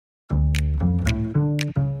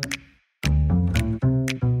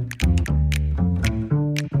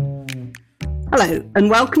Hello, and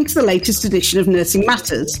welcome to the latest edition of Nursing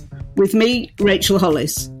Matters, with me, Rachel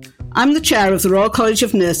Hollis. I'm the chair of the Royal College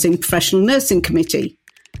of Nursing Professional Nursing Committee.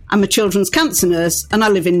 I'm a children's cancer nurse and I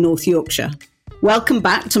live in North Yorkshire. Welcome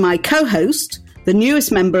back to my co-host, the newest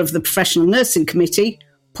member of the Professional Nursing Committee,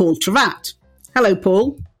 Paul Travatt. Hello,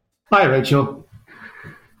 Paul. Hi, Rachel.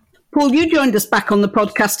 Paul, you joined us back on the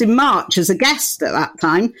podcast in March as a guest at that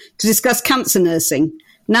time to discuss cancer nursing.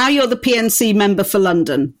 Now you're the PNC member for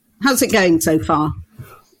London. How's it going so far?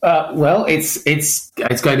 Well, it's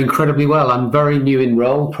going incredibly well. I'm very new in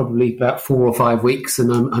role, probably about 4 or 5 weeks,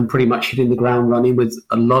 and I'm pretty much hitting the ground running with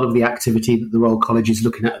a lot of the activity that the Royal College is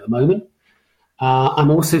looking at the moment.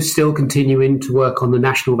 I'm also still continuing to work on the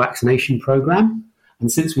National Vaccination Programme.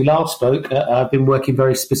 And since we last spoke, I've been working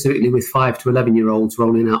very specifically with 5 to 11-year-olds,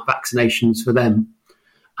 rolling out vaccinations for them.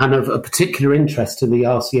 And of a particular interest to the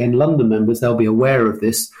RCN London members, they'll be aware of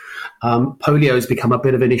this. Polio has become a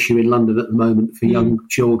bit of an issue in London at the moment for young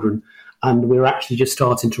children. And we're actually just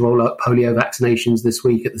starting to roll out polio vaccinations this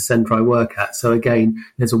week at the centre I work at. So again,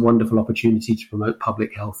 there's a wonderful opportunity to promote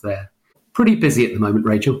public health there. Pretty busy at the moment,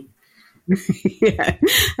 Rachel. Yeah,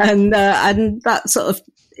 and that sort of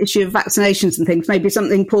issue of vaccinations and things may be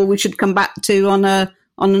something, Paul, we should come back to on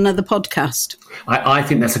another podcast. I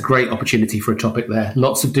think that's a great opportunity for a topic there.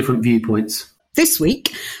 Lots of different viewpoints. This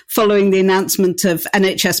week, following the announcement of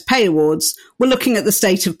NHS pay awards, we're looking at the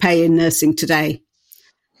state of pay in nursing today.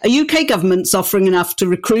 A UK government's offering enough to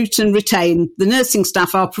recruit and retain the nursing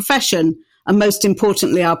staff our profession, and most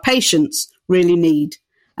importantly our patients, really need.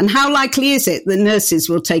 And how likely is it that nurses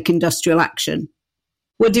will take industrial action?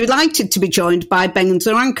 We're delighted to be joined by Ben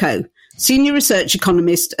Zaranko, Senior Research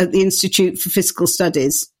Economist at the Institute for Fiscal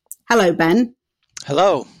Studies. Hello, Ben.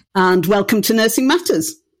 Hello. And welcome to Nursing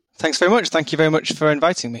Matters. Thanks very much. Thank you very much for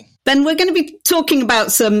inviting me. Ben, we're going to be talking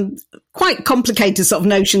about some quite complicated sort of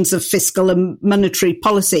notions of fiscal and monetary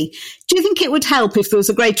policy. Do you think it would help if there was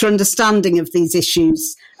a greater understanding of these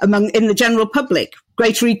issues in the general public,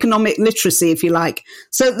 greater economic literacy, if you like,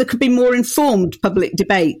 so that there could be more informed public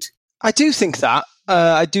debate? I do think that.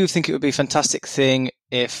 I do think it would be a fantastic thing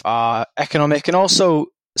if our economic and also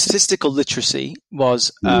statistical literacy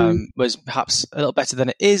was perhaps a little better than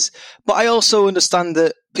it is. But I also understand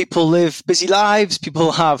that people live busy lives,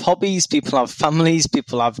 people have hobbies, people have families,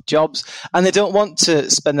 people have jobs, and they don't want to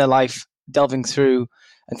spend their life delving through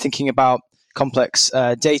and thinking about complex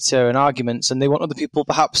data and arguments, and they want other people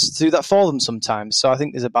perhaps to do that for them sometimes. So I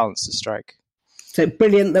think there's a balance to strike. So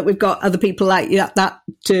brilliant that we've got other people like that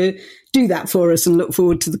to do that for us, and look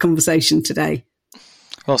forward to the conversation today.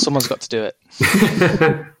 Well, someone's got to do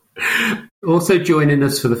it. Also joining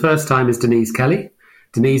us for the first time is Denise Kelly.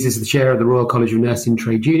 Denise is the chair of the Royal College of Nursing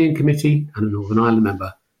Trade Union Committee and a Northern Ireland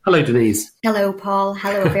member. Hello, Denise. Hello, Paul.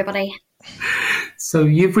 Hello, everybody. So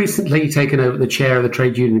you've recently taken over the chair of the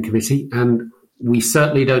Trade Union Committee, and we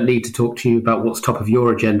certainly don't need to talk to you about what's top of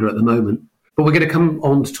your agenda at the moment. But we're going to come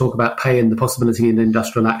on to talk about pay and the possibility in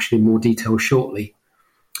industrial action in more detail shortly.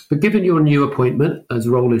 But given your new appointment as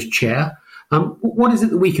role as chair, what is it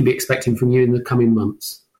that we can be expecting from you in the coming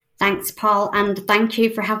months? Thanks, Paul, and thank you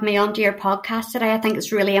for having me onto your podcast today. I think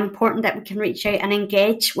it's really important that we can reach out and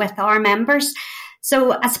engage with our members.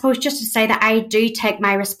 So I suppose just to say that I do take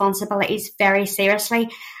my responsibilities very seriously,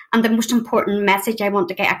 and the most important message I want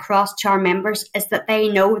to get across to our members is that they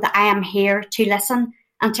know that I am here to listen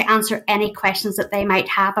and to answer any questions that they might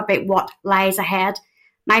have about what lies ahead.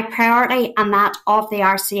 My priority and that of the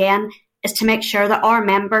RCN is to make sure that our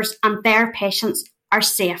members and their patients are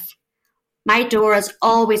safe. My door is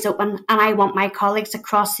always open, and I want my colleagues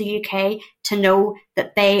across the UK to know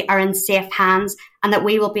that they are in safe hands and that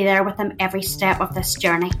we will be there with them every step of this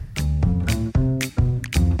journey.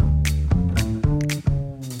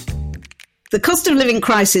 The cost of living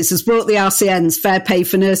crisis has brought the RCN's Fair Pay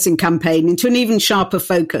for Nursing campaign into an even sharper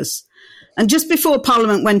focus. And just before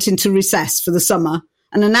Parliament went into recess for the summer,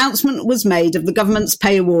 an announcement was made of the government's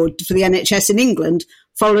pay award for the NHS in England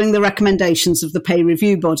following the recommendations of the pay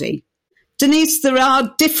review body. Denise, there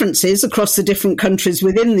are differences across the different countries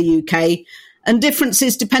within the UK and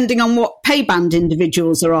differences depending on what pay band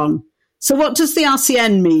individuals are on. So what does the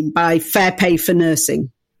RCN mean by fair pay for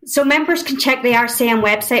nursing? So members can check the RCN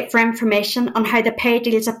website for information on how the pay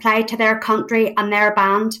deals apply to their country and their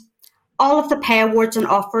band. All of the pay awards and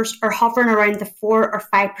offers are hovering around the 4 or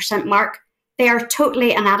 5% mark. They are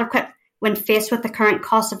totally inadequate when faced with the current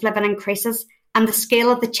cost of living increases and the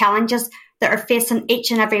scale of the challenges that are facing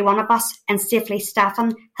each and every one of us in safely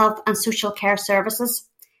staffing health and social care services.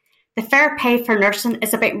 The Fair Pay for Nursing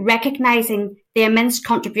is about recognising the immense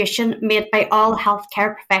contribution made by all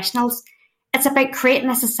healthcare professionals. It's about creating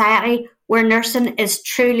a society where nursing is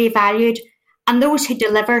truly valued And those who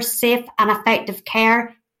deliver safe and effective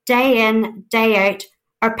care day in, day out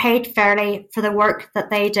are paid fairly for the work that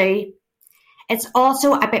they do. It's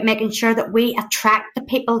also about making sure that we attract the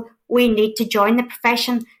people we need to join the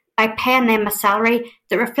profession by paying them a salary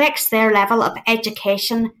that reflects their level of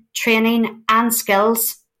education, training and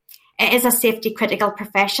skills. It is a safety critical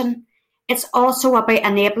profession. It's also about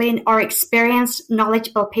enabling our experienced,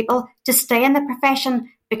 knowledgeable people to stay in the profession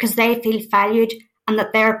because they feel valued and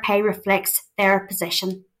that their pay reflects their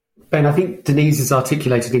position. Ben, I think Denise has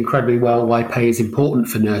articulated incredibly well why pay is important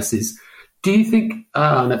for nurses. Do you think,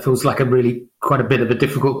 and it feels like quite a bit of a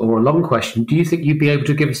difficult or a long question, do you think you'd be able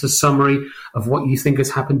to give us a summary of what you think has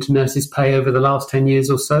happened to nurses' pay over the last 10 years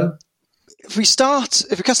or so? If we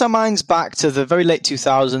cast our minds back to the very late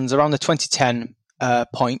 2000s, around the 2010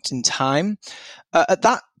 point in time, at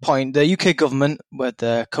that point, the UK government, with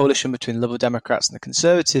the coalition between the Liberal Democrats and the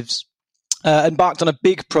Conservatives, embarked on a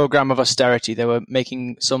big programme of austerity. They were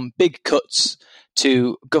making some big cuts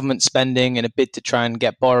to government spending in a bid to try and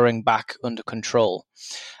get borrowing back under control.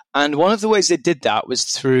 And one of the ways they did that was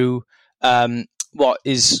through what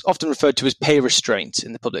is often referred to as pay restraint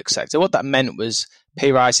in the public sector. What that meant was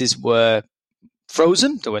pay rises were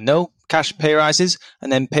frozen. There were no cash pay rises,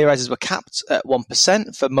 and then pay rises were capped at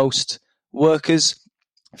 1% for most workers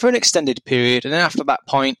for an extended period. And then after that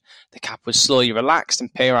point, the cap was slowly relaxed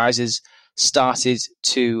and pay rises started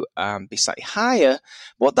to be slightly higher.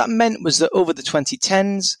 What that meant was that over the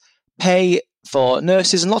 2010s, pay for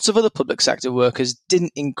nurses and lots of other public sector workers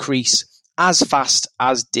didn't increase as fast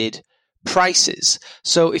as did prices.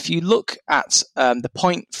 So if you look at the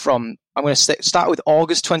point from, I'm going to start with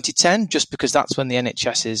August 2010, just because that's when the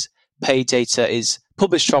NHS's pay data is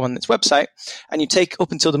published from on its website, and you take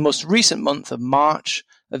up until the most recent month of March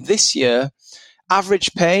of this year,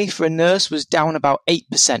 average pay for a nurse was down about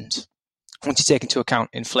 8%. Once you take into account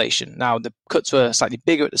inflation. Now, the cuts were slightly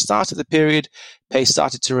bigger at the start of the period. Pay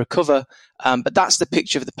started to recover. But that's the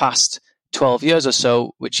picture of the past 12 years or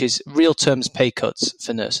so, which is real terms pay cuts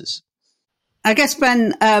for nurses. I guess,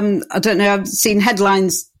 Ben, I don't know, I've seen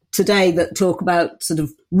headlines today that talk about sort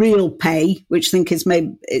of real pay, which I think is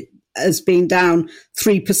maybe it has been down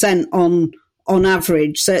 3% on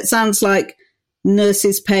average. So it sounds like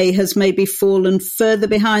nurses' pay has maybe fallen further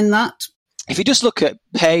behind that. If you just look at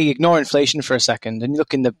pay, ignore inflation for a second, and you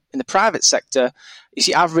look in the private sector, you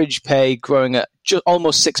see average pay growing at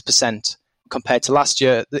almost 6% compared to last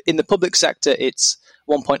year. In the public sector, it's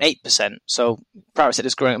 1.8%. So private sector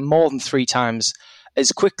is growing at more than 3 times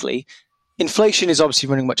as quickly. Inflation is obviously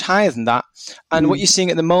running much higher than that. And what you're seeing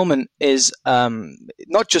at the moment is,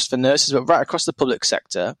 not just for nurses, but right across the public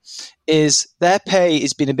sector, is their pay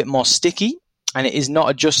is being a bit more sticky, and it is not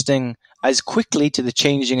adjusting as quickly to the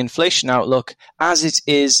changing inflation outlook as it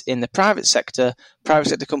is in the private sector. Private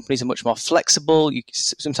sector companies are much more flexible. You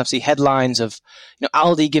sometimes see headlines of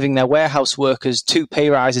Aldi giving their warehouse workers 2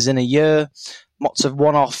 pay rises in a year, lots of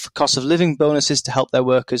one-off cost of living bonuses to help their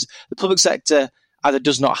workers. The public sector either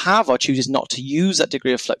does not have or chooses not to use that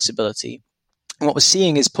degree of flexibility. And what we're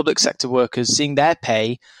seeing is public sector workers seeing their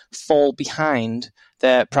pay fall behind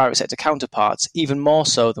their private sector counterparts, even more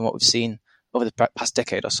so than what we've seen over the past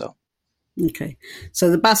decade or so. Okay. So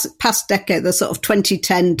the past decade, the sort of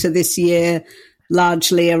 2010 to this year,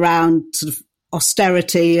 largely around sort of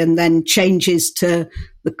austerity and then changes to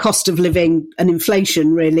the cost of living and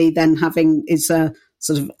inflation really then is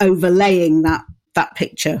sort of overlaying that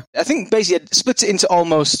picture. I think basically it splits it into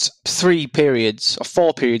almost 3 periods or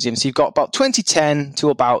 4 periods even. So you've got about 2010 to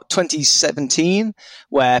about 2017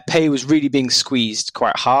 where pay was really being squeezed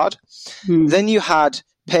quite hard. Then you had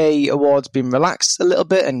pay awards being relaxed a little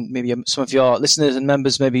bit, and maybe some of your listeners and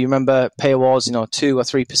members maybe remember pay awards, 2 or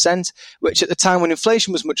 3%, which at the time when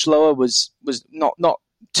inflation was much lower was not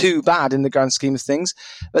too bad in the grand scheme of things.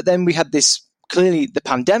 But then we had this, clearly the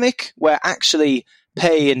pandemic, where actually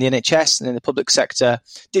pay in the NHS and in the public sector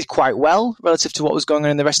did quite well relative to what was going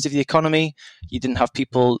on in the rest of the economy. You didn't have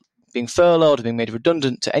people being furloughed or being made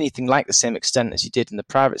redundant to anything like the same extent as you did in the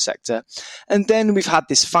private sector. And then we've had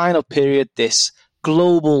this final period, this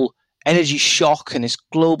global energy shock and this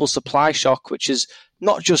global supply shock, which has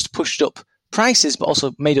not just pushed up prices, but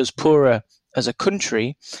also made us poorer as a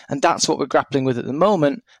country. And that's what we're grappling with at the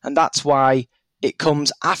moment. And that's why it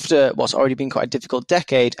comes after what's already been quite a difficult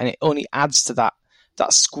decade, and it only adds to that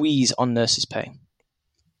squeeze on nurses' pay.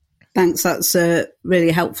 Thanks. That's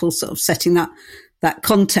really helpful sort of setting that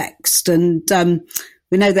context. And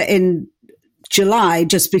we know that in July,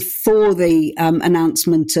 just before the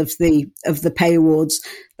announcement of the pay awards,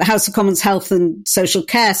 the House of Commons Health and Social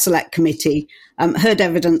Care Select Committee heard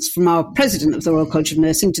evidence from our president of the Royal College of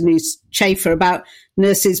Nursing, Denise Chafer, about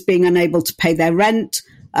nurses being unable to pay their rent,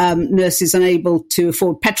 nurses unable to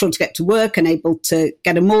afford petrol to get to work, unable to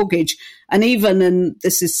get a mortgage, and even, and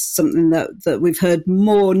this is something that we've heard,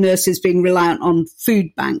 more nurses being reliant on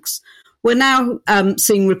food banks. We're now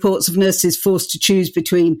seeing reports of nurses forced to choose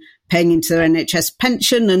between paying into their NHS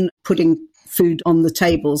pension and putting food on the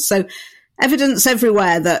table. So evidence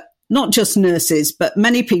everywhere that not just nurses, but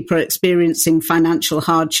many people are experiencing financial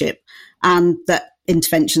hardship and that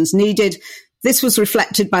interventions needed. This was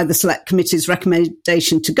reflected by the Select Committee's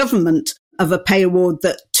recommendation to government of a pay award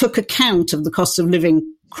that took account of the cost of living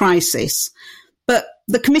crisis. But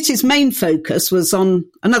the committee's main focus was on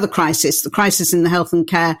another crisis, the crisis in the health and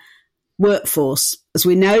care workforce. As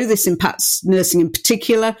we know, this impacts nursing in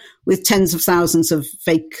particular, with tens of thousands of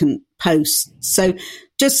vacant posts. So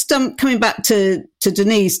just coming back to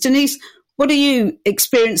Denise. Denise, what are you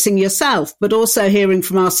experiencing yourself, but also hearing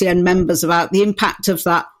from RCN members about the impact of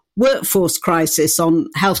that workforce crisis on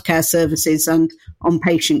healthcare services and on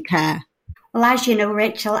patient care? Well, as you know,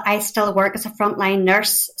 Rachel, I still work as a frontline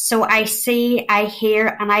nurse. So I see, I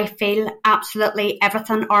hear, and I feel absolutely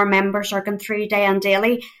everything our members are going through day and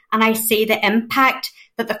daily. And I see the impact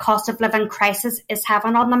that the cost of living crisis is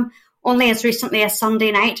having on them. Only as recently as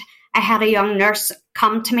Sunday night, I had a young nurse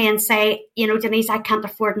come to me and say, Denise, I can't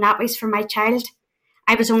afford nappies for my child.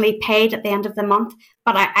 I was only paid at the end of the month,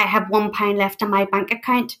 but I have £1 left in my bank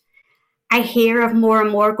account. I hear of more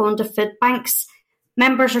and more going to food banks.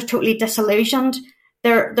 Members are totally disillusioned.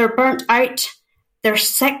 They're burnt out. They're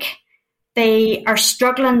sick. They are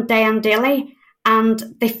struggling day and daily, and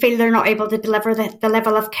they feel they're not able to deliver the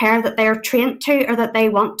level of care that they are trained to or that they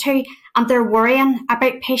want to. And they're worrying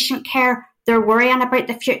about patient care. They're worrying about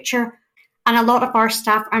the future. And a lot of our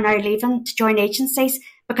staff are now leaving to join agencies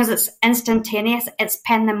because it's instantaneous. It's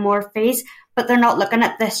paying them more fees, but they're not looking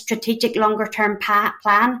at the strategic longer-term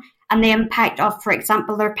plan and the impact of, for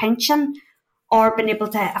example, their pension, or being able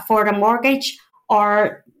to afford a mortgage,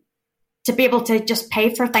 or to be able to just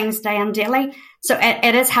pay for things day and daily. So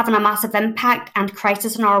it is having a massive impact and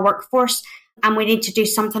crisis in our workforce, and we need to do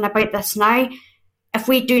something about this now. If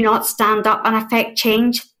we do not stand up and affect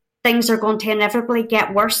change, things are going to inevitably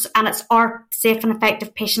get worse, and it's our safe and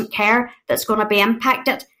effective patient care that's going to be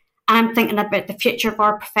impacted. And I'm thinking about the future of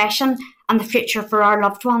our profession and the future for our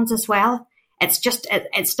loved ones as well.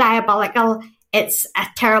 It's diabolical. It's a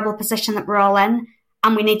terrible position that we're all in,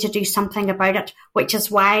 and we need to do something about it, which is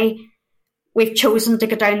why we've chosen to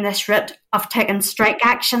go down this route of taking strike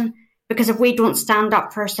action, because if we don't stand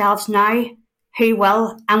up for ourselves now, who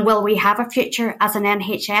will? And will we have a future as an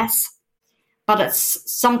NHS? But it's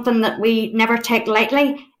something that we never take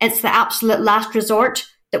lightly. It's the absolute last resort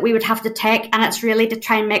that we would have to take, and it's really to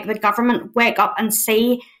try and make the government wake up and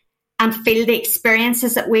see and feel the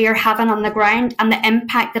experiences that we are having on the ground and the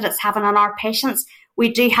impact that it's having on our patients.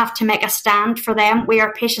 We do have to make a stand for them. We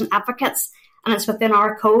are patient advocates, and it's within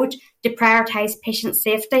our code to prioritise patient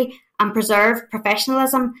safety and preserve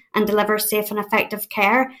professionalism and deliver safe and effective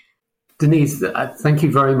care. Denise, thank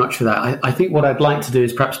you very much for that. I think what I'd like to do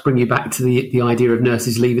is perhaps bring you back to the idea of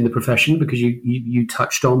nurses leaving the profession, because you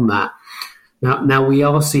touched on that. Now we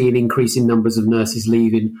are seeing increasing numbers of nurses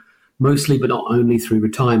leaving, mostly but not only through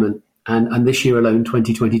retirement. And this year alone,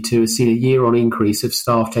 2022, has seen a year-on increase of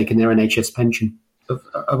staff taking their NHS pension of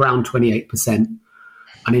around 28%.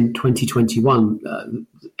 And in 2021,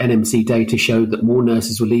 NMC data showed that more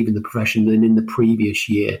nurses were leaving the profession than in the previous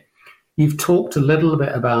year. You've talked a little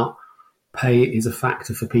bit about pay is a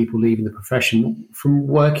factor for people leaving the profession. From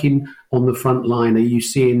working on the front line, are you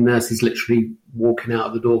seeing nurses literally walking out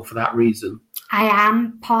of the door for that reason? I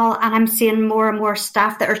am, Paul, and I'm seeing more and more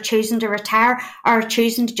staff that are choosing to retire or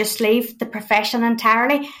choosing to just leave the profession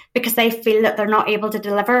entirely because they feel that they're not able to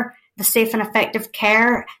deliver the safe and effective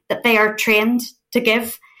care that they are trained to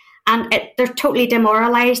give. And they're totally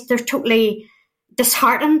demoralised, they're totally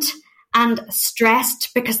disheartened and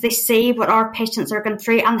stressed because they see what our patients are going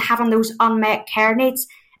through, and having those unmet care needs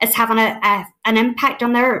is having an impact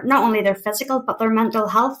on not only their physical but their mental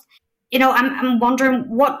health. You know, I'm wondering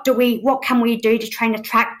what can we do to try and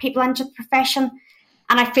attract people into the profession?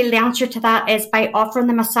 And I feel the answer to that is by offering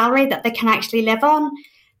them a salary that they can actually live on,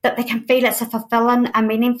 that they can feel it's a fulfilling, a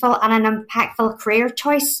meaningful and an impactful career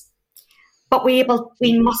choice. But we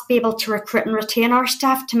must be able to recruit and retain our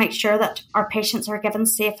staff to make sure that our patients are given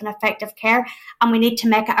safe and effective care. And we need to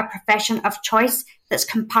make it a profession of choice that's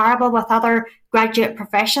comparable with other graduate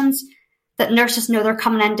professions, that nurses know they're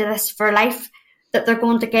coming into this for life, that they're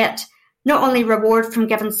going to get not only reward from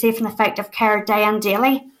giving safe and effective care day and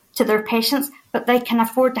daily to their patients, but they can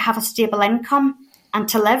afford to have a stable income and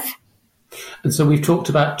to live. And so we've talked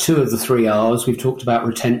about 2 of the 3 R's. We've talked about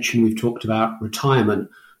retention. We've talked about retirement.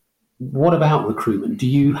 What about recruitment? Do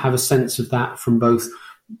you have a sense of that from both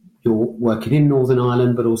your working in Northern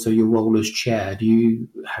Ireland, but also your role as chair? Do you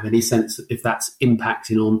have any sense if that's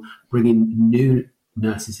impacting on bringing new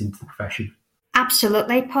nurses into the profession?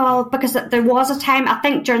 Absolutely, Paul, because there was a time, I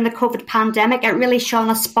think during the COVID pandemic, it really shone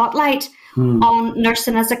a spotlight on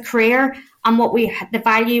nursing as a career and the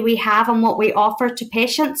value we have and what we offer to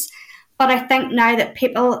patients. But I think now that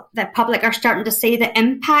the public are starting to see the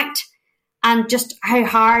impact and just how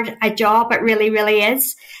hard a job it really, really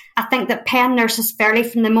is. I think that paying nurses fairly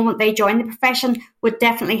from the moment they join the profession would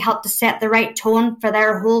definitely help to set the right tone for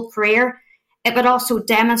their whole career. It would also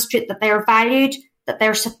demonstrate that they are valued, that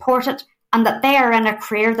they're supported, and that they are in a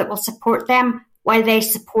career that will support them while they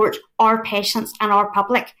support our patients and our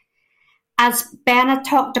public. As Ben had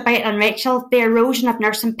talked about and Rachel, the erosion of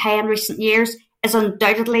nursing pay in recent years is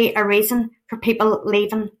undoubtedly a reason for people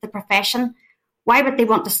leaving the profession. Why would they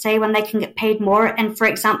want to stay when they can get paid more in, for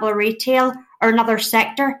example, retail or another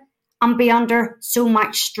sector and be under so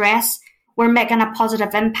much stress? We're making a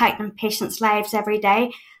positive impact on patients' lives every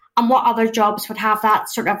day. And what other jobs would have that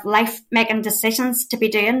sort of life-making decisions to be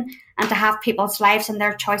doing and to have people's lives and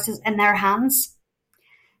their choices in their hands?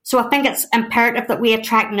 So I think it's imperative that we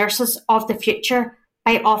attract nurses of the future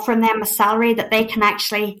by offering them a salary that they can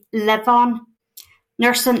actually live on.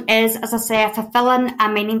 Nursing is, as I say, a fulfilling, a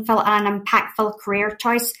meaningful and an impactful career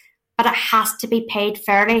choice, but it has to be paid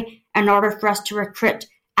fairly in order for us to recruit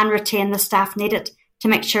and retain the staff needed to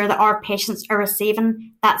make sure that our patients are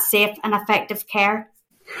receiving that safe and effective care.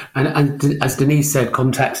 And as Denise said,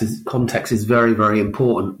 context is very, very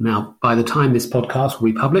important. Now, by the time this podcast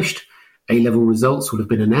will be published, A-level results will have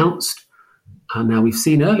been announced. And now we've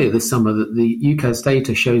seen earlier this summer that the UCAS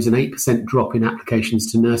data shows an 8% drop in applications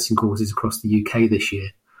to nursing courses across the UK this year.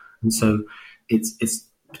 And so it's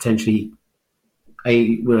potentially,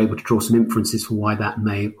 we're able to draw some inferences for why that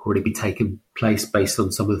may already be taking place based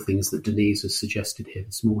on some of the things that Denise has suggested here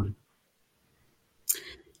this morning.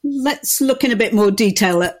 Let's look in a bit more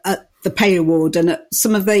detail at the pay award and at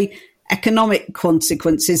some of the economic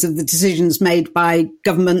consequences of the decisions made by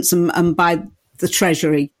governments and by the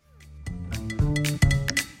Treasury.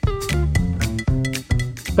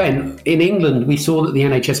 Ben, in England, we saw that the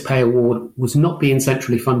NHS pay award was not being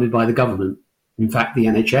centrally funded by the government. In fact, the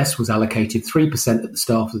NHS was allocated 3% at the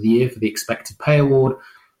start of the year for the expected pay award,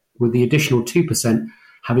 with the additional 2%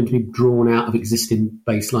 having to be drawn out of existing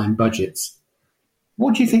baseline budgets.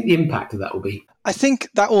 What do you think the impact of that will be? I think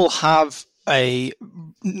that will have a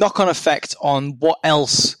knock-on effect on what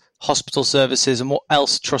else hospital services and what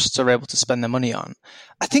else trusts are able to spend their money on.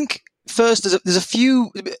 I think first, there's a few,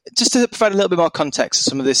 just to provide a little bit more context to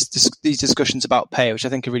some of these discussions about pay, which I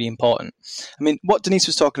think are really important. I mean, what Denise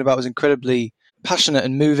was talking about was incredibly passionate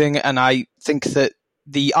and moving, and I think that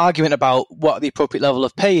the argument about what the appropriate level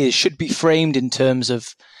of pay is should be framed in terms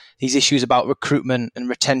of these issues about recruitment and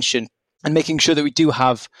retention and making sure that we do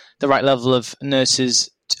have the right level of nurses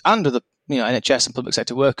and other NHS and public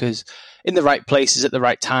sector workers in the right places at the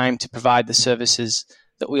right time to provide the services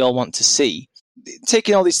that we all want to see.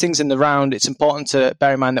 Taking all these things in the round, it's important to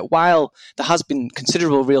bear in mind that while there has been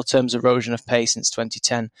considerable real terms erosion of pay since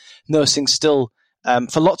 2010, nursing still,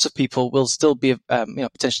 for lots of people, will still be a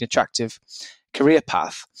potentially attractive career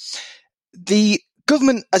path. The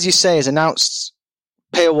government, as you say, has announced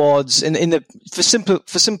pay awards for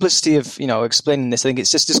simplicity of explaining this. I think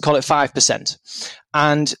it's just call it 5%,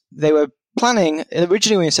 and they were planning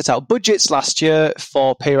originally when we set out budgets last year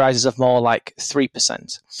for pay rises of more like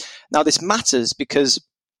 3%. Now this matters because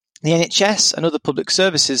the NHS and other public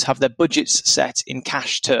services have their budgets set in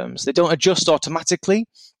cash terms. They don't adjust automatically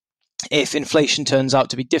if inflation turns out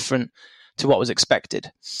to be different to what was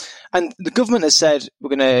expected. And the government has said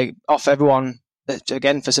we're going to offer everyone,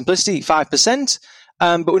 again for simplicity, 5%.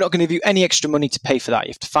 But we're not going to give you any extra money to pay for that.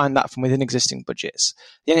 You have to find that from within existing budgets.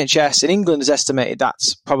 The NHS in England has estimated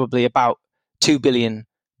that's probably about £2 billion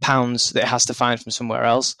that it has to find from somewhere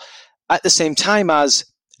else. At the same time as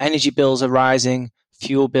energy bills are rising,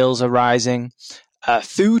 fuel bills are rising,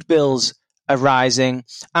 food bills are rising,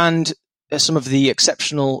 and some of the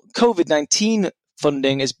exceptional COVID-19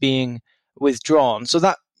 funding is being withdrawn. So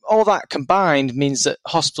that all that combined means that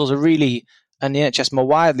hospitals are really, and the NHS more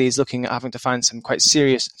widely, is looking at having to find some quite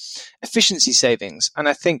serious efficiency savings. And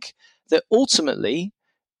I think that ultimately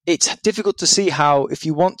it's difficult to see how, if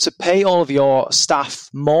you want to pay all of your staff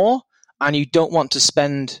more and you don't want to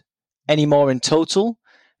spend any more in total,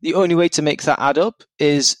 the only way to make that add up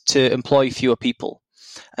is to employ fewer people.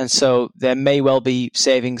 And so there may well be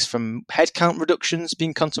savings from headcount reductions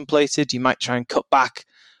being contemplated. You might try and cut back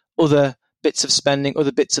other bits of spending,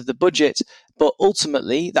 other bits of the budget, but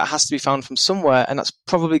ultimately that has to be found from somewhere, and that's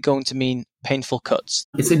probably going to mean painful cuts.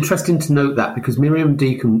 It's interesting to note that because Miriam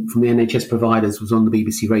Deacon from the NHS Providers was on the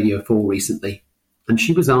BBC Radio 4 recently, and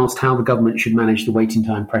she was asked how the government should manage the waiting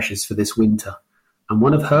time pressures for this winter. And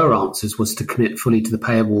one of her answers was to commit fully to the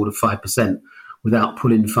pay award of 5% without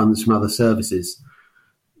pulling funds from other services.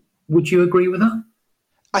 Would you agree with her?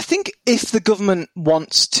 I think if the government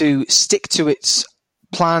wants to stick to its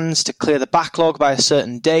plans to clear the backlog by a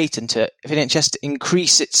certain date and to NHS to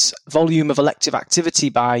increase its volume of elective activity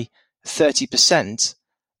by 30%,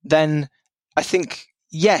 then I think,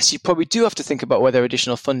 yes, you probably do have to think about whether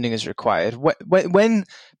additional funding is required. When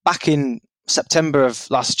back in September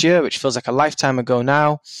of last year, which feels like a lifetime ago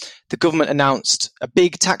now, the government announced a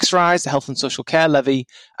big tax rise, the Health and Social Care Levy,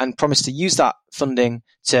 and promised to use that funding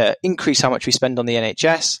to increase how much we spend on the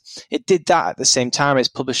NHS. It did that at the same time as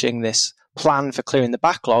publishing this plan for clearing the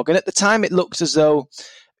backlog. And at the time, it looked as though,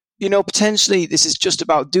 potentially this is just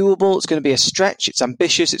about doable. It's going to be a stretch. It's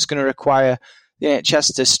ambitious. It's going to require the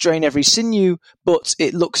NHS to strain every sinew, but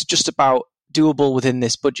it looks just about doable within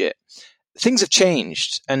this budget. Things have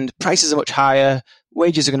changed and prices are much higher.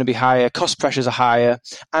 Wages are going to be higher. Cost pressures are higher.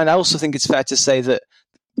 And I also think it's fair to say that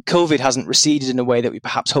COVID hasn't receded in a way that we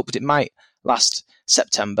perhaps hoped it might last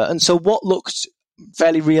September. And so what looked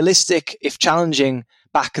fairly realistic, if challenging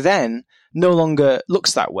back then, no longer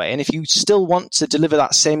looks that way. And if you still want to deliver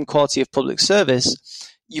that same quality of public service,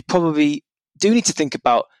 you probably do need to think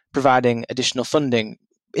about providing additional funding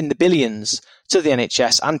in the billions to the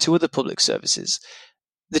NHS and to other public services.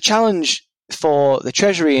 The challenge for the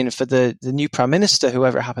Treasury and for the new Prime Minister,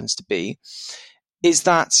 whoever it happens to be, is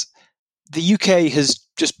that the UK has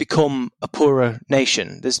just become a poorer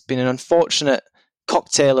nation. There's been an unfortunate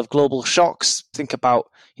cocktail of global shocks. Think about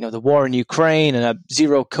the war in Ukraine and a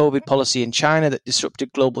zero COVID policy in China that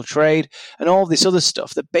disrupted global trade and all this other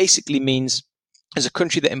stuff that basically means as a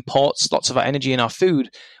country that imports lots of our energy and our food,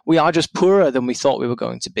 we are just poorer than we thought we were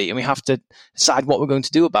going to be. And we have to decide what we're going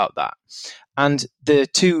to do about that. And the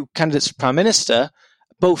two candidates for Prime Minister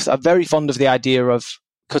both are very fond of the idea of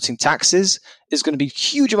cutting taxes. There's going to be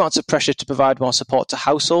huge amounts of pressure to provide more support to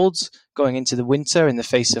households going into the winter in the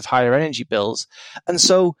face of higher energy bills. And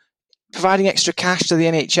so providing extra cash to the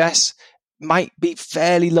NHS might be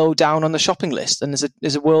fairly low down on the shopping list. And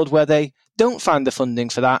there's a world where they don't find the funding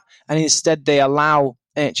for that, and instead they allow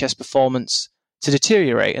NHS performance to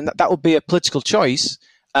deteriorate. And that would be a political choice,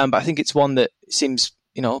 but I think it's one that seems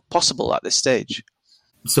possible at this stage.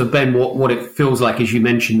 So, Ben, what it feels like, as you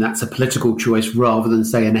mentioned, that's a political choice rather than,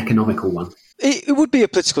 say, an economical one. It would be a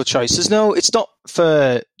political choice. It's not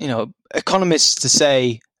for economists to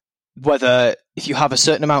say whether if you have a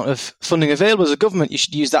certain amount of funding available as a government, you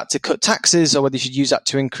should use that to cut taxes or whether you should use that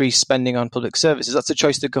to increase spending on public services. That's a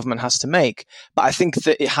choice the government has to make. But I think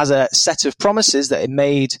that it has a set of promises that it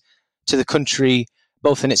made to the country,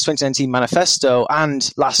 both in its 2019 manifesto and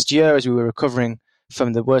last year as we were recovering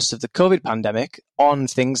from the worst of the COVID pandemic, on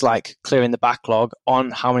things like clearing the backlog,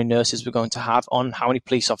 on how many nurses we're going to have, on how many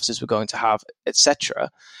police officers we're going to have, etc.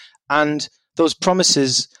 And those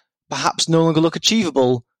promises perhaps no longer look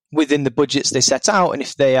achievable within the budgets they set out. And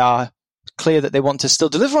if they are clear that they want to still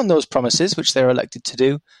deliver on those promises, which they're elected to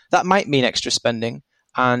do, that might mean extra spending.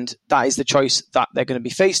 And that is the choice that they're going to be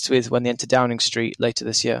faced with when they enter Downing Street later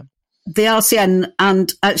this year. The RCN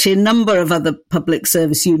and actually a number of other public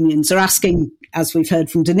service unions are asking, as we've heard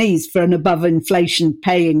from Denise, for an above-inflation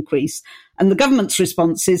pay increase. And the government's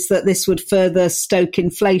response is that this would further stoke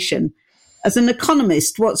inflation. As an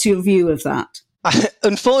economist, what's your view of that?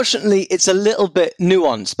 Unfortunately, it's a little bit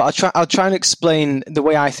nuanced, but I'll try and explain the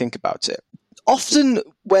way I think about it. Often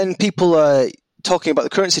when people are talking about the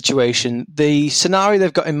current situation, the scenario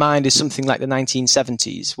they've got in mind is something like the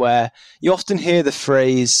 1970s, where you often hear the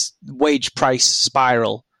phrase wage price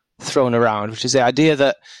spiral thrown around, which is the idea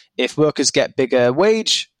that if workers get bigger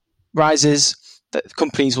wage rises, that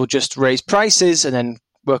companies will just raise prices and then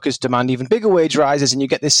workers demand even bigger wage rises and you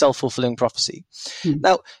get this self-fulfilling prophecy.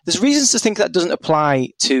 Now, there's reasons to think that doesn't apply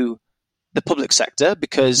to the public sector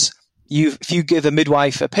because if you give a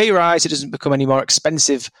midwife a pay rise, it doesn't become any more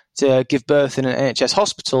expensive to give birth in an NHS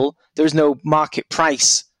hospital. There is no market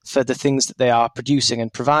price for the things that they are producing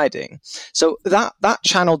and providing. So that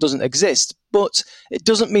channel doesn't exist, but it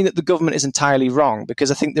doesn't mean that the government is entirely wrong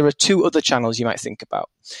because I think there are two other channels you might think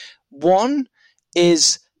about. One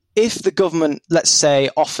is if the government, let's say,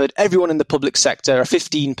 offered everyone in the public sector a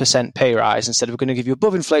 15% pay rise instead of, we're going to give you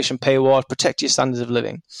above inflation pay award, protect your standards of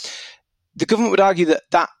living, the government would argue that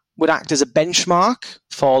that would act as a benchmark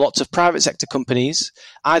for lots of private sector companies,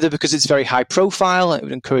 either because it's very high profile and it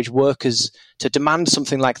would encourage workers to demand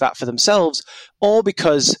something like that for themselves, or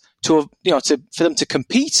because for them to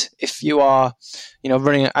compete. If you are,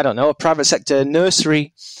 running, a private sector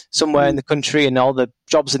nursery somewhere in the country and all the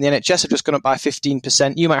jobs in the NHS have just gone up by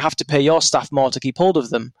 15%, you might have to pay your staff more to keep hold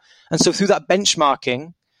of them. And so through that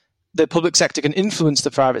benchmarking, the public sector can influence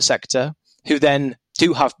the private sector, who then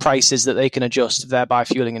do have prices that they can adjust, thereby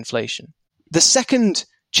fueling inflation. The second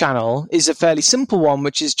channel is a fairly simple one,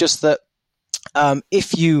 which is just that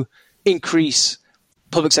if you increase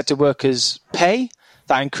public sector workers' pay,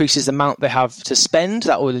 that increases the amount they have to spend.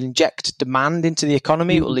 That will inject demand into the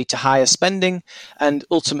economy. It will lead to higher spending, and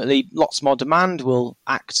ultimately lots more demand will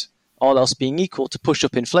act, all else being equal, to push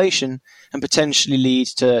up inflation and potentially lead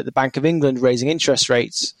to the Bank of England raising interest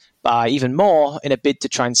rates by even more in a bid to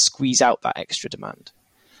try and squeeze out that extra demand.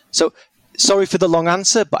 So sorry for the long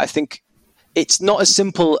answer, but I think it's not as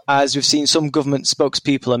simple as we've seen some government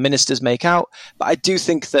spokespeople and ministers make out. But I do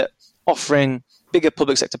think that offering bigger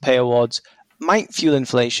public sector pay awards might fuel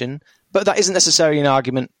inflation, but that isn't necessarily an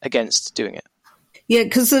argument against doing it. Yeah,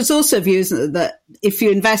 because there's also views that if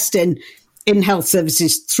you invest in health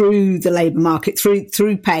services through the labour market,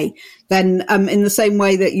 through pay, then in the same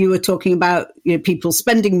way that you were talking about people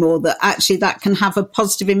spending more, that actually that can have a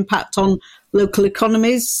positive impact on local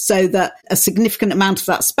economies, so that a significant amount of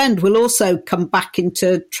that spend will also come back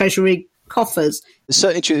into Treasury coffers. It's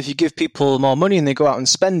certainly true that if you give people more money and they go out and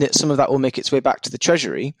spend it, some of that will make its way back to the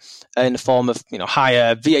Treasury in the form of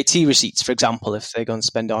higher VAT receipts, for example, if they go and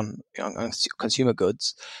spend on consumer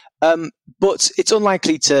goods. But it's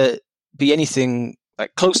unlikely to be anything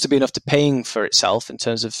like close to be enough to paying for itself in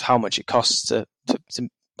terms of how much it costs to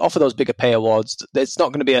offer those bigger pay awards. It's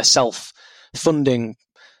not going to be a self-funding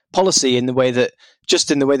policy in the way that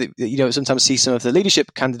sometimes see some of the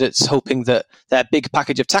leadership candidates hoping that their big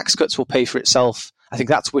package of tax cuts will pay for itself. I think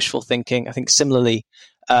that's wishful thinking. I think similarly,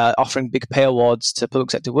 offering big pay awards to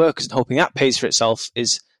public sector workers and hoping that pays for itself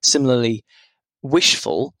is similarly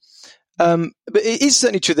wishful. But it is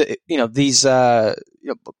certainly true that these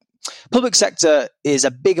public sector is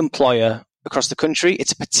a big employer across the country.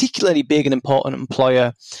 It's a particularly big and important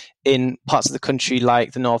employer in parts of the country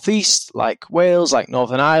like the Northeast, like Wales, like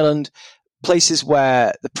Northern Ireland, places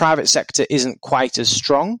where the private sector isn't quite as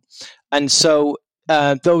strong. And so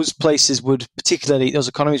those economies would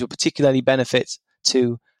particularly benefit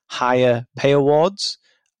to higher pay awards.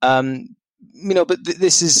 But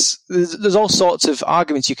there's all sorts of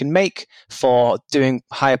arguments you can make for doing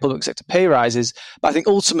higher public sector pay rises. But I think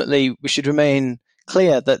ultimately we should remain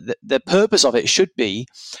clear that the purpose of it should be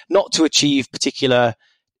not to achieve a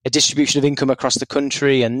distribution of income across the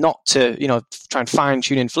country and not to try and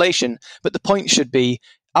fine-tune inflation. But the point should be,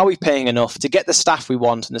 are we paying enough to get the staff we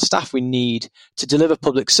want and the staff we need to deliver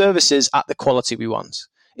public services at the quality we want?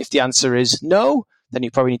 If the answer is no, then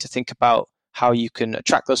you probably need to think about how you can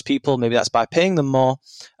attract those people. Maybe that's by paying them more.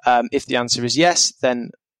 If the answer is yes,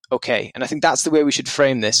 then okay. And I think that's the way we should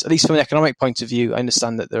frame this, at least from an economic point of view. I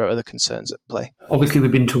understand that there are other concerns at play. Obviously,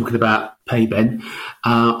 we've been talking about pay, Ben,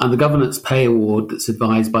 and the government's pay award that's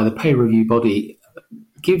advised by the pay review body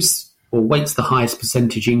gives or weights the highest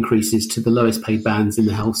percentage increases to the lowest paid bands in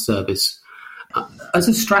the health service. As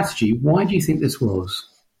a strategy, why do you think this was?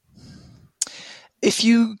 If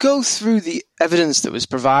you go through the evidence that was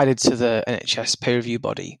provided to the NHS pay review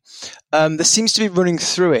body, there seems to be running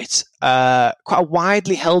through it quite a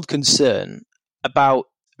widely held concern about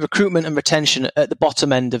recruitment and retention at the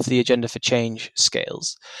bottom end of the Agenda for Change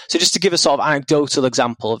scales. So just to give a sort of anecdotal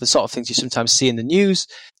example of the sort of things you sometimes see in the news,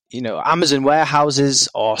 Amazon warehouses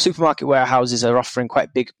or supermarket warehouses are offering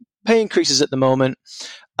quite big pay increases at the moment.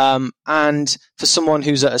 And for someone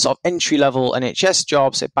who's at a sort of entry-level NHS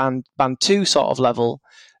job, say band 2 sort of level,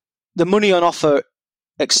 the money on offer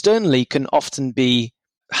externally can often be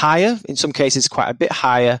higher, in some cases quite a bit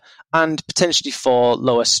higher, and potentially for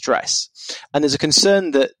lower stress. And there's a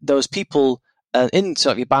concern that those people in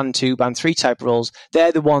sort of your band 2, band 3 type roles,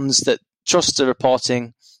 they're the ones that trusts are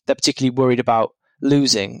reporting they're particularly worried about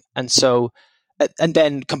losing. And so and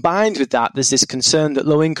then combined with that, there's this concern that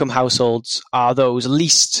low-income households are those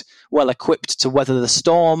least well-equipped to weather the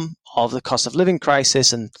storm of the cost of living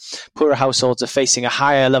crisis, and poorer households are facing a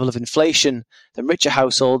higher level of inflation than richer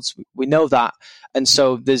households. We know that. And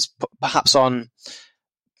so there's perhaps on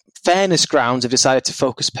fairness grounds have decided to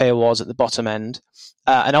focus pay awards at the bottom end,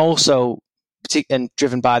 and also and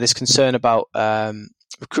driven by this concern about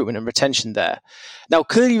recruitment and retention there. Now,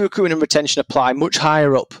 clearly recruitment and retention apply much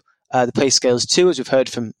higher up the pay scales too, as we've heard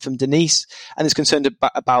from Denise, and is concerned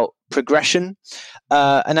about progression.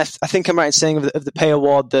 And I think I'm right in saying of the pay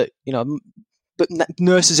award that, but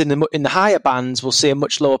nurses in the higher bands will see a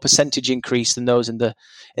much lower percentage increase than those in the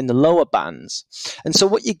lower bands. And so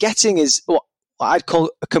what you're getting is what I'd call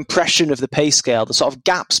a compression of the pay scale. The sort of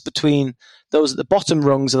gaps between those at the bottom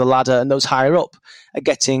rungs of the ladder and those higher up are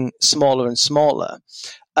getting smaller and smaller.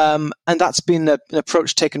 And that's been an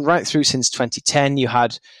approach taken right through since 2010. You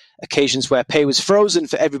had occasions where pay was frozen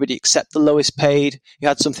for everybody except the lowest paid. You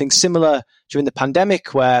had something similar during the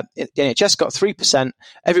pandemic where the NHS got 3%,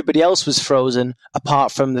 everybody else was frozen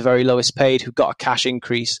apart from the very lowest paid who got a cash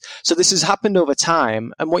increase. So this has happened over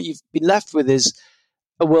time, and what you've been left with is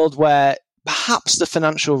a world where perhaps the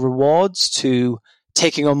financial rewards to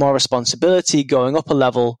taking on more responsibility, going up a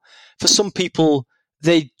level, for some people,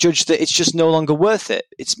 they judge that it's just no longer worth it.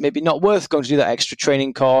 It's maybe not worth going to do that extra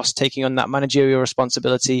training course, taking on that managerial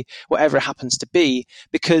responsibility, whatever it happens to be,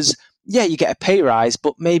 because, yeah, you get a pay rise,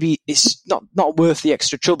 but maybe it's not worth the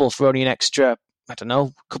extra trouble for only an extra, I don't know,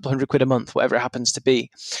 a couple £100 a month, whatever it happens to be.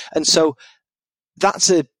 And so that's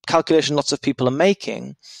a calculation lots of people are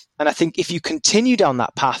making. And I think if you continue down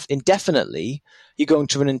that path indefinitely, you're going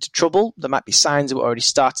to run into trouble. There might be signs that we're already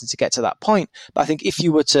starting to get to that point. But I think if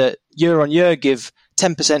you were to year on year give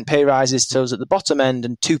 10% pay rises to those at the bottom end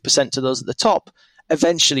and 2% to those at the top,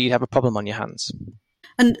 eventually you'd have a problem on your hands.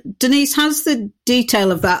 And Denise, how's the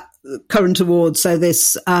detail of that current award? So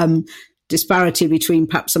this disparity between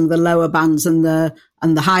perhaps some of the lower bands and the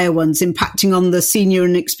higher ones impacting on the senior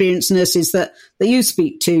and experienced nurses that you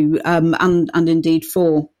speak to and indeed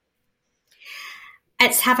for?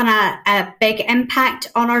 It's having a big impact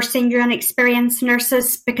on our senior and experienced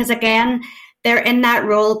nurses because, again, they're in that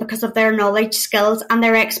role because of their knowledge, skills and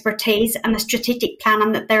their expertise and the strategic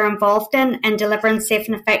planning that they're involved in delivering safe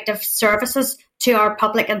and effective services to our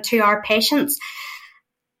public and to our patients.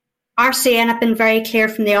 RCN have been very clear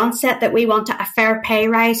from the onset that we want a fair pay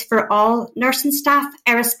rise for all nursing staff,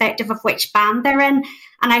 irrespective of which band they're in.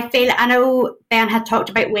 And I know Ben had talked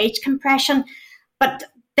about wage compression, but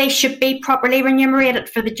they should be properly remunerated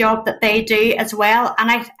for the job that they do as well.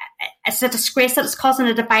 And it's a disgrace that it's causing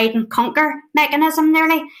a divide and conquer mechanism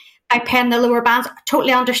nearly by paying the lower bands. I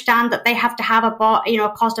totally understand that they have to have a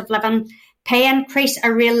cost of living pay increase,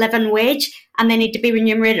 a real living wage, and they need to be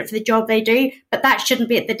remunerated for the job they do. But that shouldn't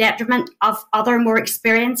be at the detriment of other more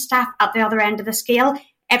experienced staff at the other end of the scale.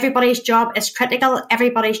 Everybody's job is critical.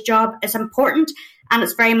 Everybody's job is important. And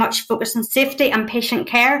it's very much focused on safety and patient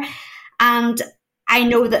care. And I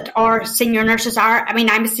know that our senior nurses I'm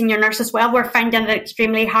a senior nurse as well. We're finding it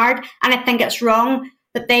extremely hard. And I think it's wrong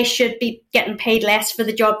that they should be getting paid less for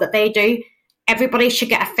the job that they do. Everybody should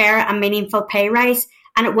get a fair and meaningful pay rise.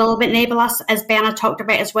 And it will enable us, as Ben had talked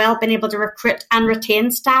about as well, being able to recruit and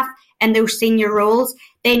retain staff in those senior roles.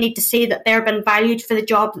 They need to see that they're being valued for the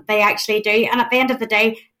job that they actually do. And at the end of the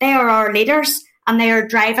day, they are our leaders and they are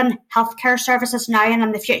driving healthcare services now and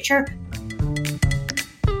in the future.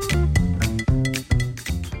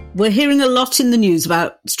 We're hearing a lot in the news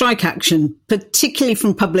about strike action, particularly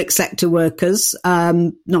from public sector workers,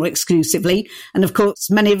 not exclusively. And of course,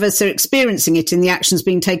 many of us are experiencing it in the actions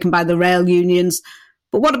being taken by the rail unions.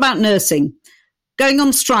 But what about nursing? Going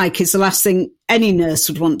on strike is the last thing any nurse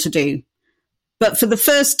would want to do. But for the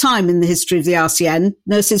first time in the history of the RCN,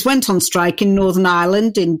 nurses went on strike in Northern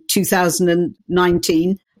Ireland in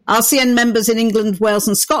 2019. RCN members in England, Wales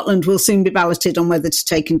and Scotland will soon be balloted on whether to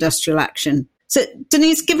take industrial action. So,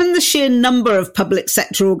 Denise, given the sheer number of public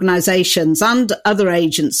sector organisations and other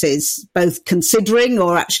agencies, both considering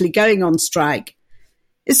or actually going on strike,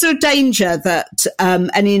 is there a danger that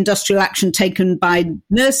any industrial action taken by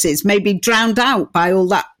nurses may be drowned out by all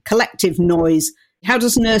that collective noise? How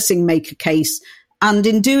does nursing make a case? And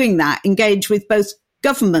in doing that, engage with both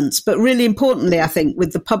governments, but really importantly, I think,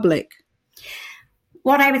 with the public?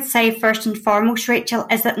 What I would say first and foremost, Rachel,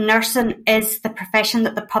 is that nursing is the profession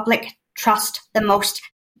that the public trust the most.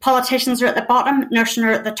 Politicians are at the bottom, nursing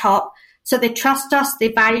are at the top. So they trust us,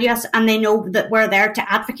 they value us, and they know that we're there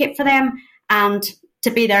to advocate for them and to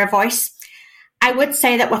be their voice. I would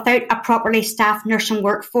say that without a properly staffed nursing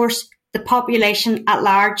workforce, the population at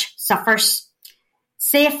large suffers.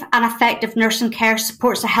 Safe and effective nursing care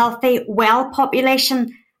supports a healthy, well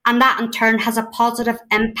population, and that in turn has a positive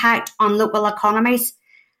impact on local economies.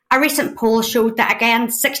 A recent poll showed that, again,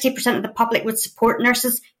 60% of the public would support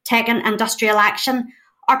nurses taking industrial action.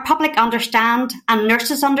 Our public understand, and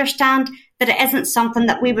nurses understand, that it isn't something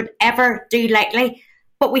that we would ever do lightly,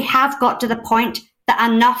 but we have got to the point that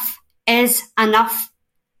enough is enough.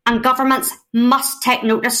 And governments must take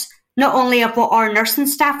notice not only of what our nursing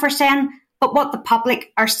staff are saying, but what the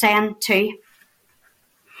public are saying too.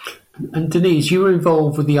 And Denise, you were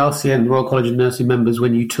involved with the RCN, Royal College of Nursing members,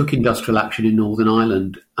 when you took industrial action in Northern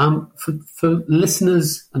Ireland. For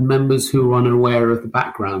listeners and members who are unaware of the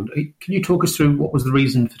background, can you talk us through what was the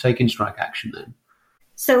reason for taking strike action then?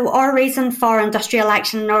 So our reason for industrial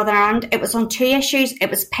action in Northern Ireland, it was on two issues. It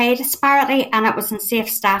was pay disparity and it was in safe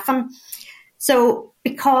staffing. So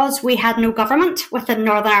because we had no government within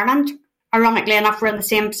Northern Ireland, ironically enough, we're in the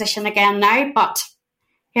same position again now, but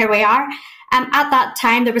here we are. At that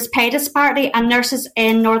time, there was pay disparity and nurses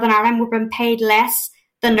in Northern Ireland were being paid less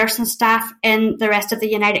than nursing staff in the rest of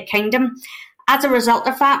the United Kingdom. As a result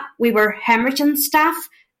of that, we were hemorrhaging staff.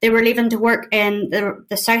 They were leaving to work in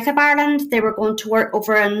the south of Ireland. They were going to work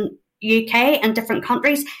over in UK and different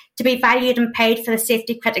countries to be valued and paid for the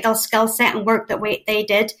safety critical skill set and work that they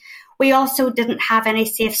did. We also didn't have any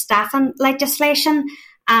safe staffing legislation,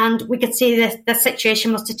 and we could see the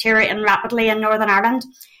situation was deteriorating rapidly in Northern Ireland.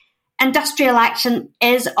 Industrial action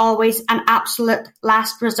is always an absolute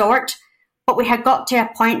last resort, but we had got to a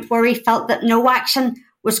point where we felt that no action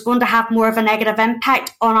was going to have more of a negative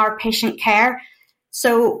impact on our patient care.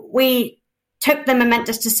 So we took the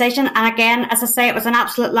momentous decision, and again, as I say, it was an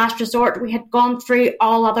absolute last resort. We had gone through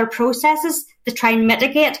all other processes to try and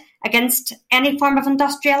mitigate against any form of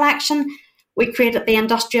industrial action. We created the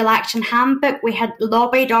Industrial Action Handbook. We had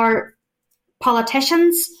lobbied our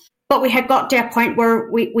politicians, but we had got to a point where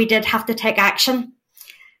we did have to take action.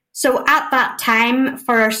 So at that time,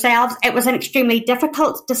 for ourselves, it was an extremely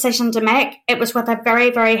difficult decision to make. It was with a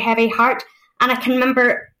very, very heavy heart. And I can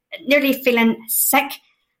remember nearly feeling sick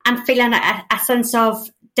and feeling a sense of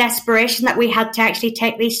desperation that we had to actually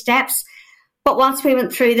take these steps. But once we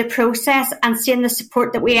went through the process and seeing the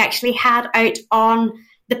support that we actually had out on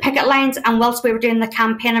the picket lines, and whilst we were doing the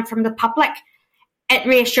campaigning from the public, it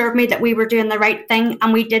reassured me that we were doing the right thing,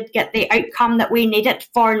 and we did get the outcome that we needed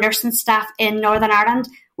for nursing staff in Northern Ireland.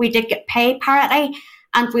 We did get pay parity,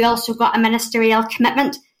 and we also got a ministerial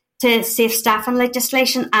commitment to safe staffing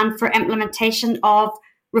legislation and for implementation of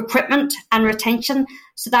recruitment and retention.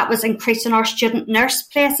 So that was increasing our student nurse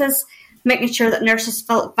places, making sure that nurses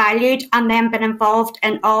felt valued, and then being involved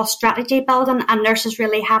in all strategy building, and nurses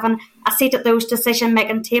really having a seat at those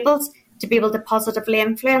decision-making tables to be able to positively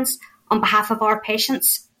influence on behalf of our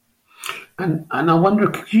patients. And I wonder,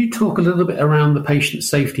 could you talk a little bit around the patient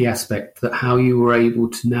safety aspect, that how you were able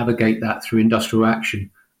to navigate that through industrial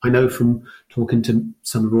action? I know from talking to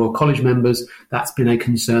some of the Royal College members, that's been a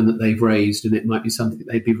concern that they've raised, and it might be something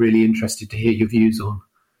that they'd be really interested to hear your views on.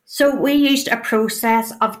 So we used a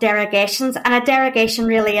process of derogations, and a derogation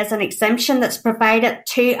really is an exemption that's provided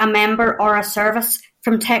to a member or a service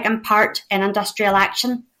from taking part in industrial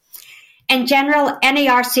action. In general, any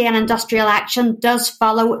RCN industrial action does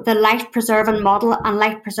follow the life-preserving model and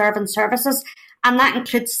life-preserving services, and that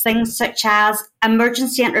includes things such as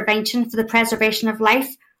emergency intervention for the preservation of life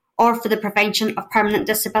or for the prevention of permanent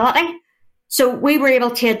disability. So we were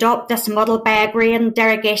able to adopt this model by agreeing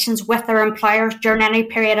derogations with our employers during any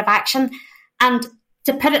period of action. And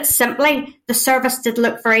to put it simply, the service did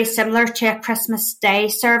look very similar to a Christmas Day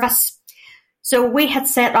service. So we had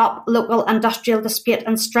set up local industrial dispute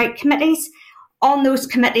and strike committees. On those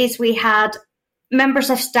committees, we had members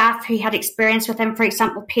of staff who had experience within, for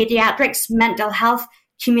example, paediatrics, mental health,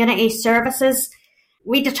 community services.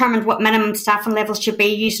 We determined what minimum staffing levels should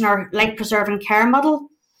be using our life-preserving care model.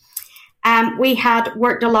 We had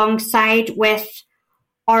worked alongside with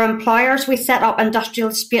our employers. We set up industrial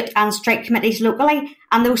dispute and strike committees locally,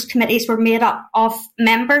 and those committees were made up of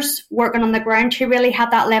members working on the ground who really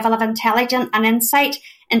had that level of intelligence and insight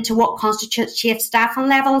into what constitutes safe staffing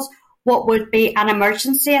levels, what would be an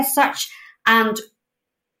emergency as such, and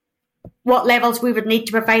what levels we would need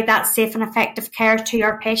to provide that safe and effective care to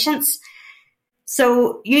our patients.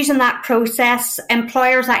 So using that process,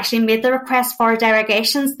 employers actually made the request for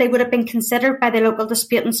derogations. They would have been considered by the local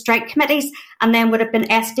dispute and strike committees, and then would have been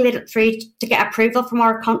escalated through to get approval from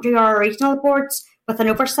our country or our regional boards with an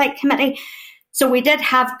oversight committee. So we did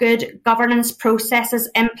have good governance processes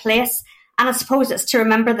in place. And I suppose it's to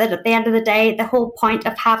remember that at the end of the day, the whole point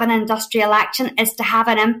of having industrial action is to have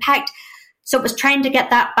an impact. So it was trying to get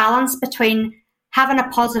that balance between having a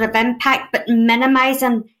positive impact but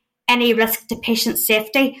minimising any risk to patient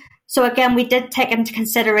safety. So again, we did take into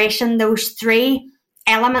consideration those three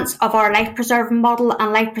elements of our life-preserving model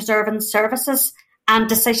and life-preserving services, and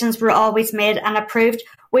decisions were always made and approved.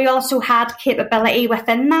 We also had capability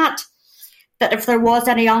within that if there was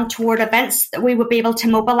any untoward events, that we would be able to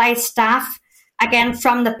mobilise staff again,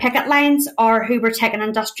 from the picket lines or who were taking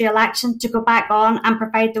industrial action to go back on and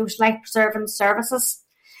provide those life-preserving services.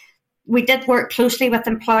 We did work closely with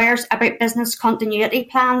employers about business continuity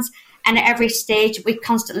plans, and at every stage we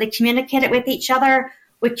constantly communicated with each other.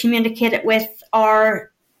 We communicated with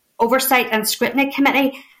our oversight and scrutiny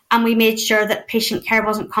committee, and we made sure that patient care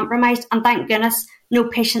wasn't compromised. And thank goodness no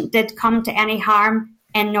patient did come to any harm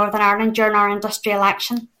in Northern Ireland during our industrial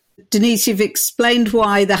action. Denise, you've explained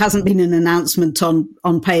why there hasn't been an announcement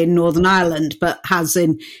on pay in Northern Ireland, but has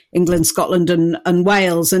in England, Scotland and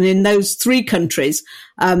Wales. And in those three countries,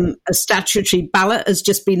 a statutory ballot has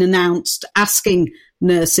just been announced asking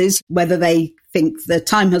nurses whether they think the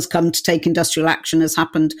time has come to take industrial action, as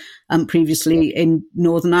happened previously in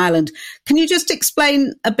Northern Ireland. Can you just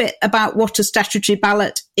explain a bit about what a statutory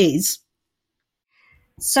ballot is?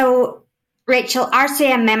 So, Rachel,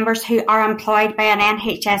 RCN members who are employed by an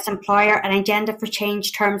NHS employer and Agenda for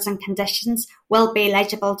Change terms and conditions will be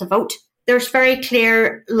eligible to vote. There's very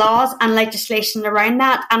clear laws and legislation around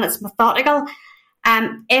that, and it's methodical.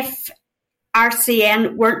 If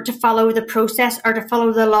RCN weren't to follow the process or to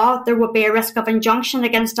follow the law, there would be a risk of injunction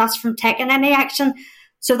against us from taking any action.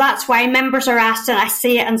 So that's why members are asked, and I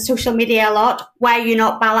see it on social media a lot, why are you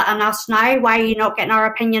not balloting us now? Why are you not getting our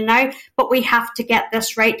opinion now? But we have to get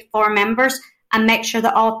this right for members and make sure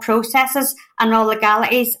that all processes and all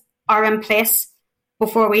legalities are in place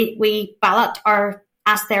before we ballot or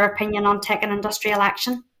ask their opinion on taking industrial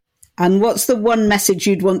action. And what's the one message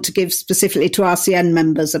you'd want to give specifically to RCN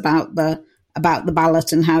members about the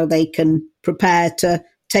ballot and how they can prepare to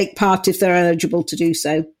take part if they're eligible to do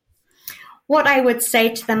so? What I would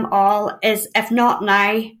say to them all is, if not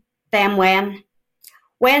now, then when?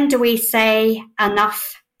 When do we say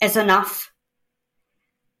enough is enough?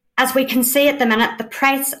 As we can see at the minute, the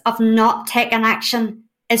price of not taking action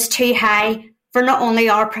is too high for not only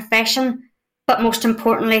our profession, but most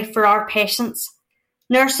importantly for our patients.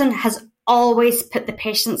 Nursing has always put the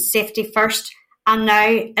patient's safety first, and now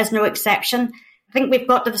is no exception. I think we've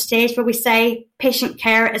got to the stage where we say patient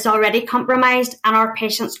care is already compromised and our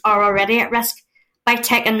patients are already at risk. By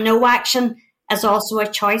taking no action is also a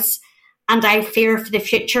choice, and I fear for the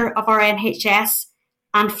future of our NHS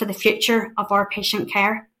and for the future of our patient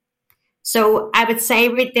care. So I would say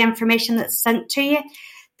read the information that's sent to you.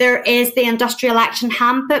 There is the Industrial Action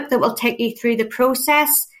Handbook that will take you through the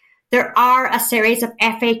process. There are a series of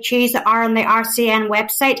FAQs that are on the RCN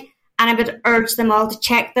website, and I would urge them all to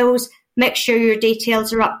check those. Make sure your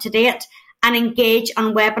details are up to date and engage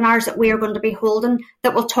on webinars that we are going to be holding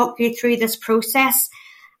that will talk you through this process.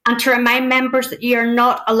 And to remind members that you are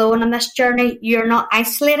not alone on this journey, you're not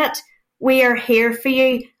isolated. We are here for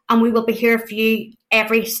you, and we will be here for you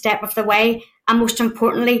every step of the way. And most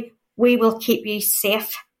importantly, we will keep you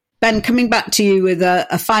safe. Ben, coming back to you with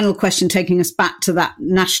a final question, taking us back to that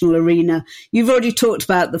national arena. You've already talked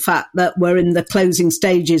about the fact that we're in the closing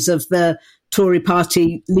stages of the Tory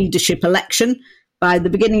party leadership election. By the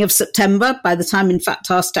beginning of September, by the time, in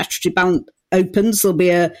fact, our statutory ballot opens, there'll be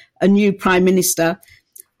a new Prime Minister.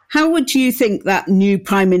 How would you think that new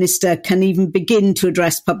Prime Minister can even begin to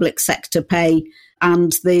address public sector pay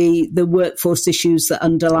and the workforce issues that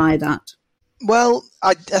underlie that? Well,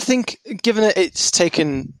 I think given that it's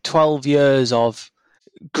taken 12 years of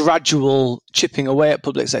gradual chipping away at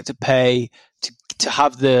public sector pay to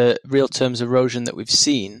have the real terms erosion that we've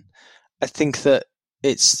seen, I think that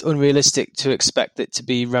it's unrealistic to expect it to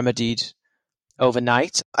be remedied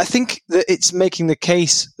overnight. I think that it's making the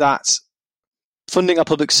case that funding our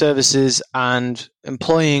public services and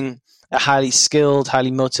employing a highly skilled,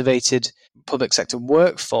 highly motivated public sector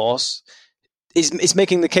workforce is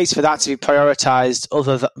making the case for that to be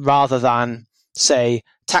prioritised rather than, say,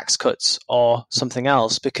 tax cuts or something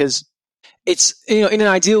else. Because it's, in an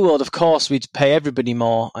ideal world, of course, we'd pay everybody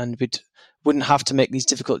more and wouldn't have to make these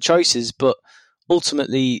difficult choices. But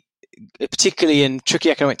ultimately, particularly in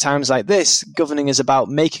tricky economic times like this, governing is about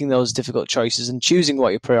making those difficult choices and choosing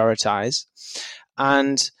what you prioritise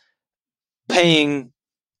and paying.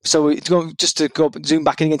 So just to zoom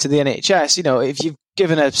back into the NHS, if you've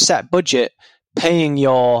given a set budget, paying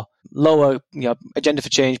your lower Agenda for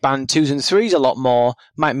Change band 2s and 3s a lot more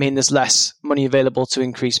might mean there's less money available to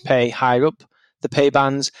increase pay higher up the pay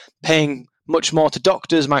bands. Paying much more to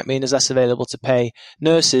doctors might mean there's less available to pay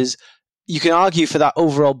nurses. You can argue for that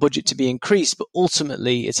overall budget to be increased, but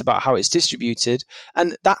ultimately it's about how it's distributed.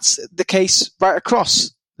 And that's the case right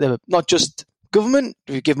across, not just government.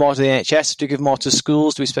 Do we give more to the NHS? Do we give more to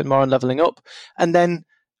schools? Do we spend more on levelling up? And then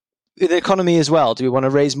the economy as well. Do we want to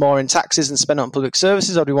raise more in taxes and spend on public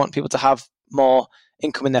services, or do we want people to have more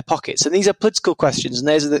income in their pockets? And these are political questions, and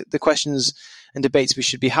those are the questions and debates we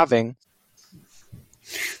should be having.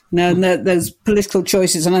 No, those political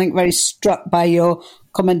choices, and I think very struck by your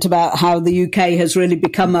comment about how the UK has really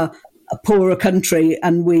become a poorer country,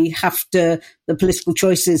 and the political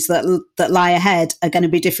choices that lie ahead are going to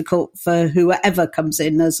be difficult for whoever comes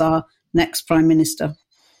in as our next Prime Minister.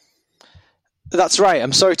 That's right.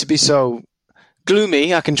 I'm sorry to be so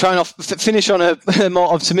gloomy. I can try and finish on a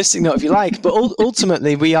more optimistic note if you like, but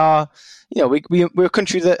ultimately we are, we're a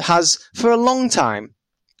country that has, for a long time,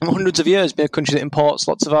 hundreds of years, been a country that imports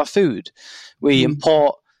lots of our food. We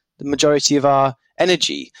import the majority of our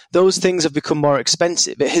energy. Those things have become more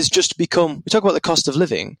expensive. It has just become, we talk about the cost of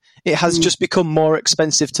living, it has just become more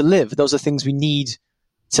expensive to live. Those are things we need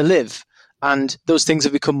to live. And those things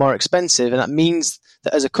have become more expensive. And that means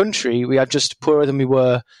that as a country, we are just poorer than we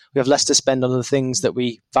were. We have less to spend on the things that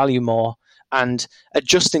we value more. And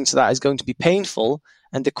adjusting to that is going to be painful.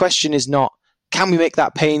 And the question is not, can we make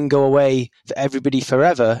that pain go away for everybody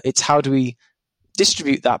forever? It's how do we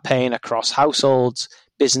distribute that pain across households,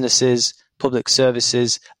 businesses, public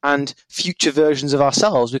services, and future versions of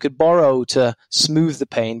ourselves. We could borrow to smooth the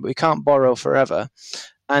pain, but we can't borrow forever.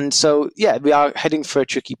 And so, we are heading for a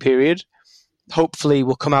tricky period. Hopefully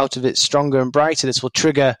we'll come out of it stronger and brighter. This will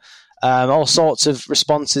trigger all sorts of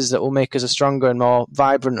responses that will make us a stronger and more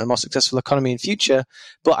vibrant and more successful economy in future.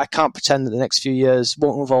 But I can't pretend that the next few years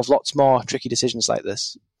won't involve lots more tricky decisions like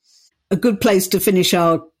this. A good place to finish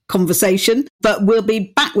our conversation, but we'll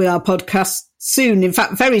be back with our podcast soon, in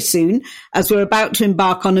fact very soon, as we're about to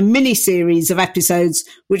embark on a mini-series of episodes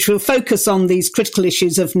which will focus on these critical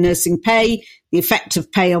issues of nursing pay, the effect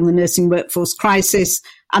of pay on the nursing workforce crisis,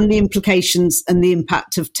 and the implications and the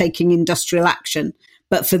impact of taking industrial action.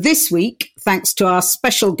 But for this week, thanks to our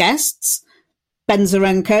special guests, Ben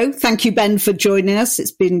Zarenko. Thank you, Ben, for joining us.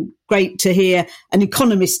 It's been great to hear an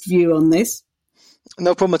economist view on this.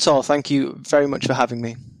 No problem at all. Thank you very much for having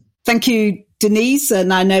me. Thank you, Denise,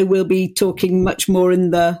 and I know we'll be talking much more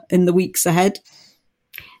in the weeks ahead.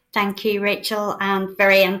 Thank you, Rachel, and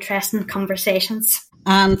very interesting conversations.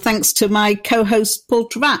 And thanks to my co-host, Paul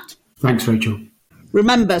Travatt. Thanks, Rachel.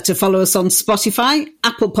 Remember to follow us on Spotify,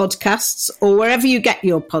 Apple Podcasts, or wherever you get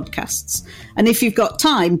your podcasts. And if you've got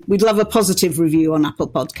time, we'd love a positive review on Apple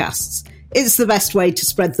Podcasts. It's the best way to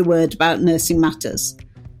spread the word about nursing matters.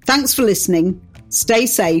 Thanks for listening. Stay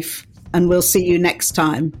safe, and we'll see you next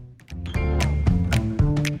time.